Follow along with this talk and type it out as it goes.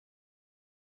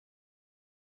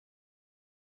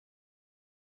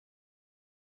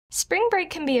Spring break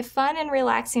can be a fun and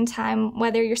relaxing time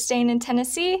whether you're staying in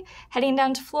Tennessee, heading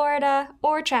down to Florida,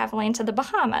 or traveling to the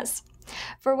Bahamas.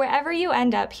 For wherever you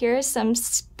end up, here are some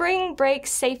spring break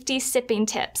safety sipping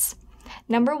tips.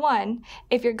 Number 1,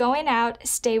 if you're going out,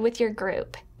 stay with your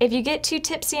group. If you get too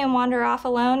tipsy and wander off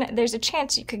alone, there's a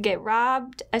chance you could get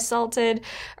robbed, assaulted,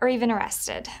 or even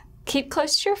arrested. Keep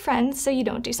close to your friends so you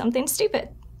don't do something stupid.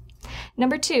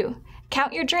 Number 2,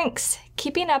 count your drinks.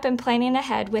 Keeping up and planning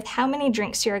ahead with how many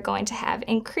drinks you are going to have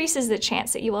increases the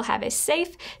chance that you will have a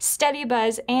safe, steady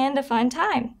buzz and a fun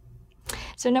time.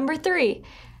 So number 3,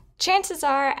 chances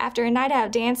are after a night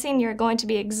out dancing, you're going to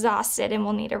be exhausted and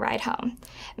will need a ride home.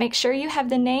 Make sure you have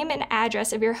the name and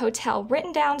address of your hotel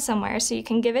written down somewhere so you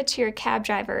can give it to your cab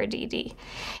driver or DD.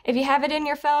 If you have it in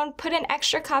your phone, put an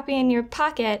extra copy in your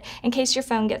pocket in case your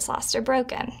phone gets lost or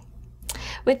broken.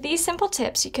 With these simple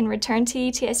tips, you can return to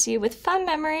ETSU with fun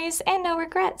memories and no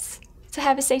regrets. So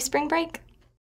have a safe spring break.